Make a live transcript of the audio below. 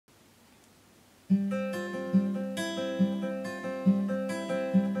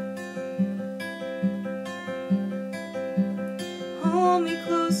Hold me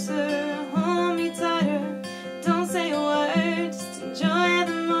closer, hold me tighter. Don't say a word, just enjoy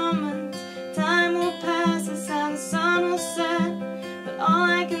the moment. Time will pass and sound the sun will set, but all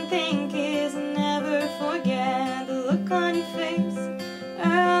I can think is I'll never forget the look on your face.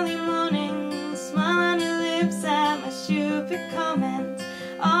 Early morning, smile on your lips at my stupid comment.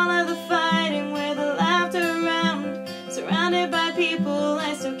 All of the fighting with the laughter around, surrounded by people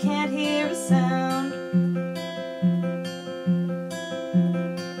I still can't hear a sound.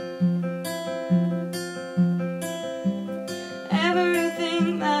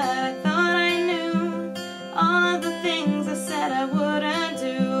 Everything that I thought I knew, all of the things I said I wouldn't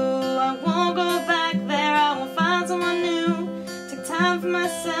do, I won't go back there, I won't find someone new. Took time for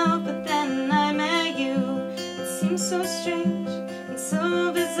myself, but then I met you. It seems so strange and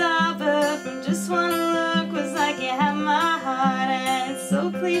so bizarre, but from just one look was like you had my heart. And it's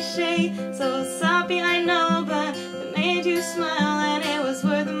so cliche, so sloppy I know, but it made you smile and it was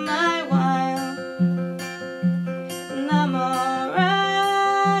worth my while. And I'm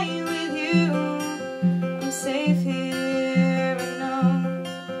alright with you, I'm safe here, I know.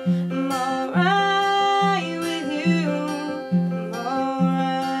 I'm alright with you, I'm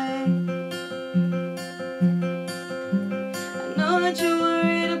alright. I know that you're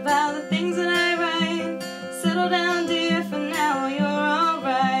worried about the things that I write. Settle down, dear, for now you're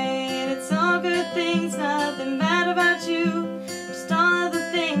alright. It's all good things, nothing bad about you, just all of the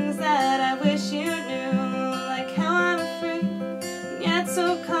things that I wish you knew. Like how I'm afraid and yet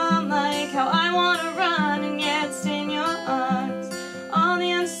so calm, like how I wanna run and yet stay in your arms. All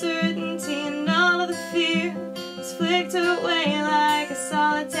the uncertainty and all of the fear is flicked away like a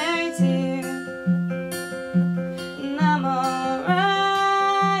solitary tear. And I'm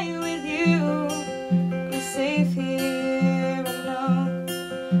alright with you, I'm safe here, I know.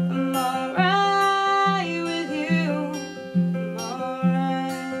 I'm alright with you, I'm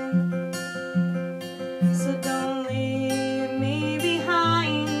alright. So don't leave me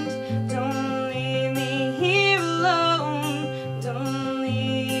behind, don't leave me here alone, don't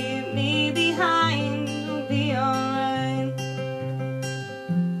leave me behind, we'll be alright.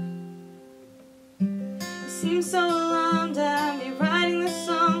 You seem so alarmed at me writing this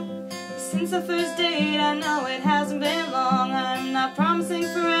song. Since the first date I know it hasn't been long. I'm not promising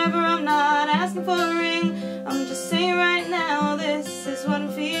forever, I'm not asking for a ring, I'm just saying right now this is what I'm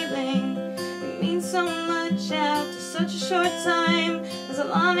feeling. It means so much after such a short time. As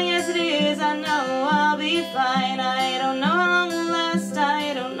alarming as it is, I know I'll be fine.